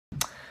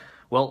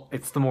Well,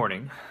 it's the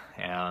morning,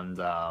 and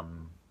I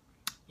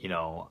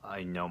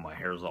know my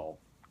hair's all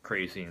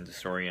crazy and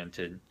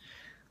disoriented.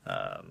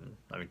 I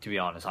mean, to be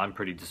honest, I'm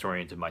pretty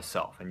disoriented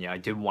myself, and yeah, I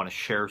did want to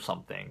share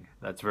something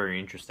that's very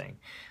interesting.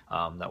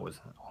 That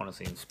was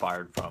honestly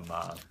inspired from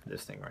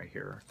this thing right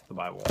here, the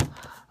Bible.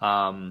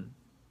 Um,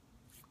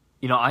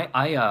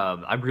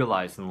 I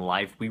realized in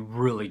life we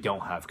really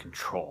don't have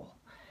control.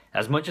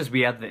 As much as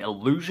we have the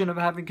illusion of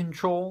having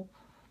control,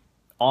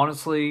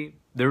 honestly,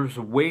 there's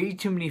way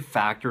too many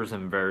factors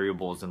and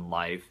variables in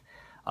life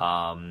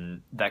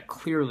that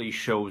clearly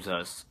shows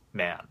us,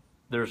 man,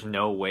 there's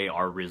no way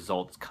our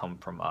results come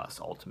from us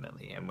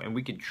ultimately. And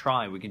we could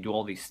try, we could do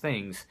all these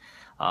things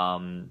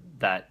to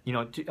be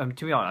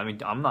honest, I mean,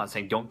 I'm not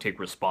saying don't take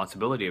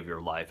responsibility of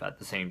your life. At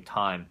the same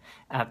time,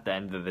 at the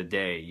end of the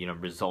day,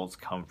 results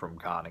come from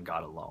God and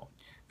God alone.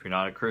 If you're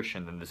not a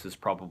Christian, then this is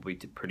probably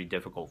pretty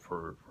difficult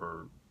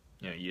for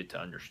you to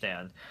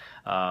understand.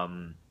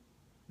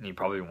 You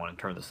probably want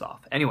to turn this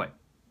off. Anyway,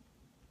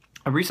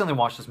 I recently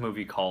watched this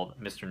movie called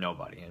Mr.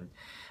 Nobody, and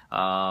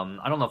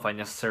I don't know if I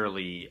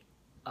necessarily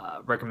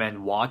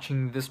recommend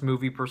watching this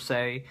movie per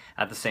se.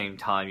 At the same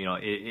time,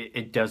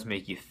 it does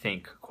make you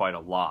think quite a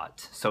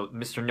lot. So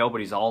Mr.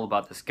 Nobody's all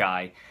about this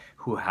guy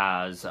who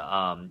has,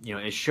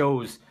 it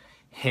shows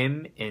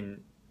him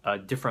in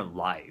different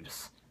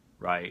lives,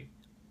 right?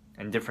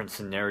 And different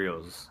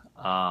scenarios.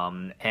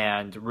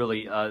 And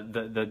really,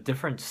 the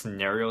different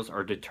scenarios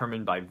are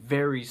determined by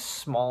very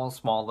small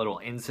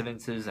little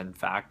incidences and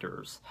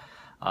factors.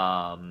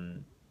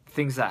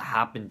 Things that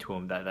happen to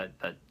him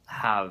that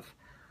have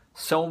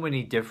so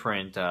many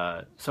different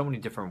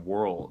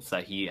worlds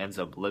that he ends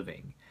up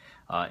living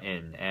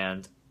in.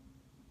 And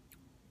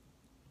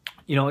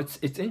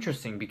it's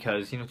interesting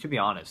because to be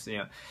honest,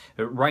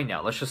 right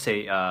now, let's just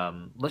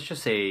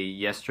say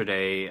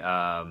yesterday,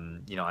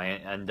 I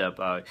end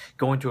up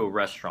going to a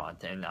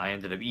restaurant and I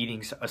ended up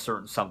eating a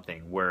certain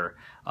something where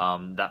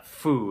that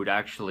food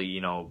actually,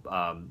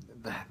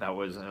 that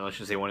was, let's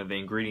just say one of the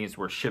ingredients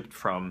were shipped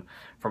from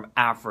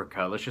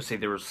Africa. Let's just say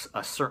there was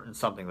a certain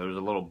something, there was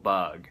a little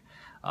bug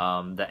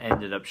that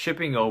ended up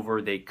shipping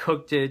over. They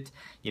cooked it.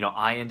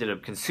 I ended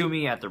up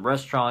consuming it at the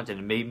restaurant, and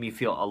it made me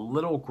feel a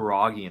little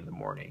groggy in the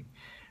morning,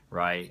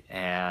 right?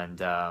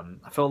 And I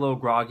felt a little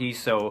groggy,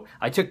 so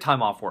I took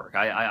time off work.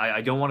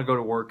 I don't want to go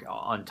to work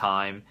on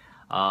time,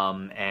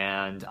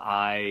 and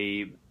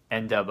I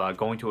end up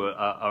going to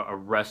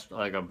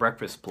a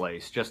breakfast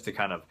place just to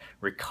kind of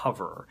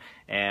recover.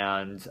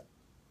 And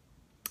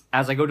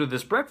as I go to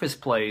this breakfast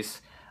place,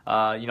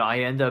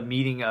 I end up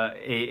meeting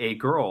a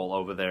girl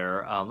over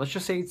there. Let's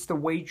just say it's the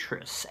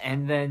waitress.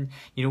 And then,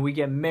 we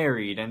get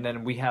married, and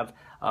then we have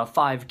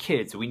 5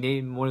 kids. We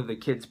name one of the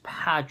kids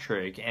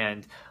Patrick,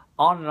 and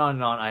on and on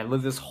and on. I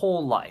live this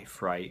whole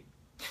life, right?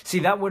 See,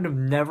 that would have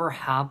never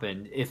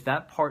happened if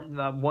that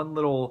one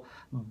little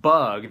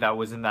bug that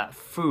was in that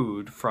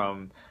food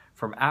from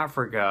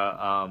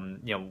Africa,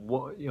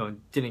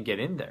 didn't get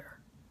in there.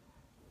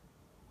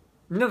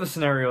 Another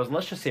scenario is,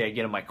 let's just say I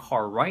get in my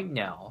car right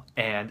now,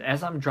 and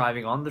as I'm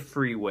driving on the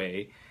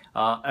freeway,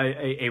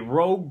 a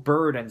rogue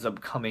bird ends up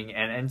coming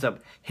and ends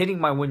up hitting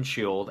my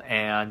windshield,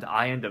 and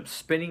I end up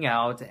spinning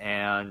out,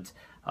 and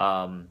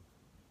I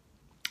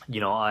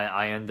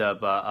end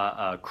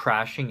up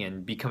crashing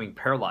and becoming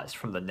paralyzed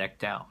from the neck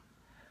down.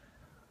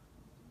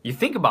 You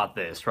think about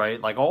this, right?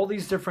 Like all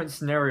these different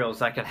scenarios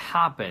that could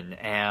happen,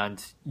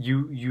 and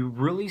you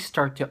really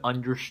start to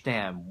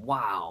understand,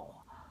 wow,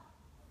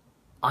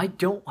 I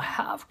don't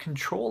have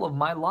control of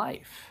my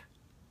life.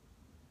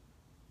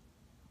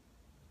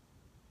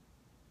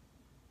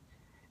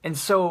 And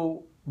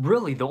so,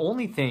 really, the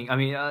only thing, I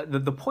mean,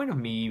 the point of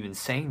me even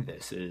saying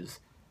this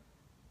is,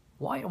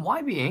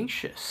 why be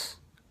anxious?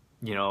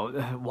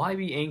 Why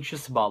be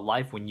anxious about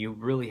life when you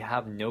really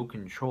have no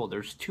control?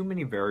 There's too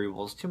many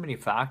variables, too many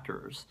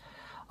factors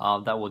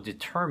that will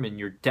determine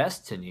your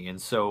destiny. And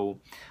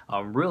so,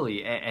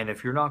 really, and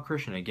if you're not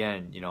Christian,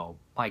 again,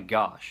 my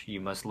gosh,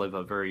 you must live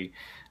a very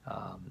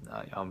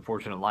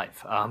unfortunate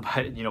life.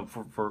 But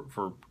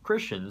for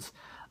Christians,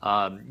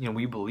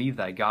 we believe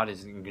that God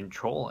is in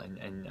control,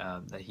 and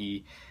that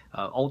He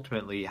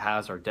ultimately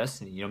has our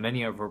destiny.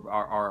 Many of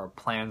our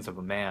plans of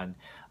a man,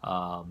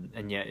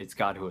 and yet it's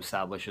God who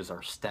establishes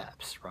our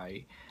steps,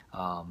 right?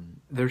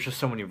 There's just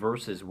so many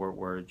verses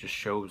where it just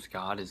shows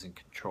God is in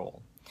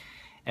control.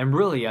 And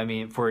really, I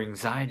mean, for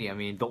anxiety, I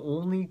mean, the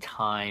only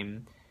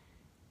time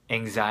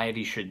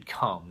anxiety should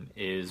come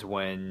is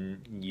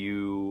when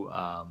you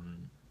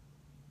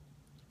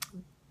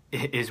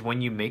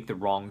make the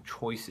wrong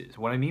choices.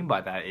 What I mean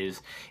by that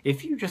is,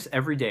 if you just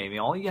every day, I mean,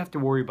 all you have to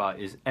worry about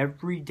is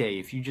every day,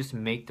 if you just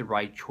make the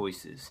right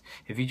choices,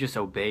 if you just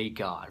obey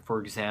God,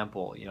 for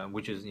example,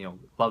 which is,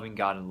 loving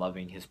God and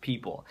loving His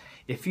people.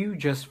 If you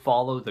just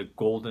follow the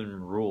golden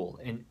rule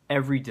in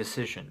every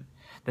decision,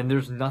 then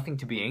there's nothing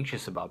to be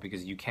anxious about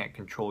because you can't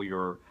control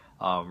your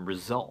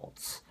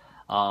results.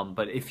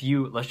 But if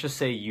let's just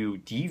say you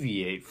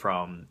deviate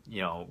from,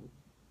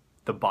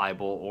 the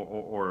Bible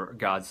or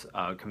God's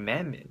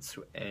commandments,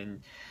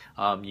 and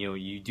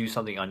you do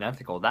something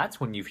unethical, that's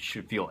when you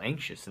should feel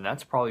anxious, and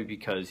that's probably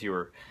because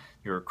you're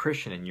a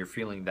Christian and you're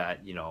feeling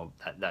that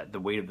that the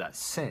weight of that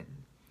sin.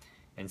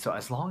 And so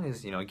as long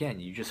as again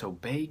you just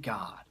obey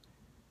God,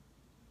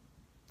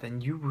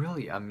 then you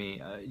really,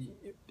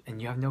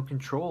 and you have no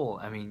control.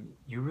 I mean,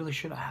 you really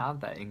shouldn't have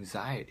that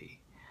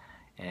anxiety.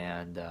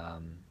 And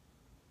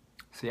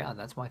so yeah,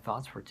 that's my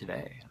thoughts for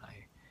today, and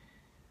I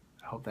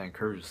hope that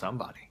encourages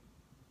somebody.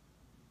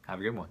 Have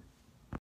a good one.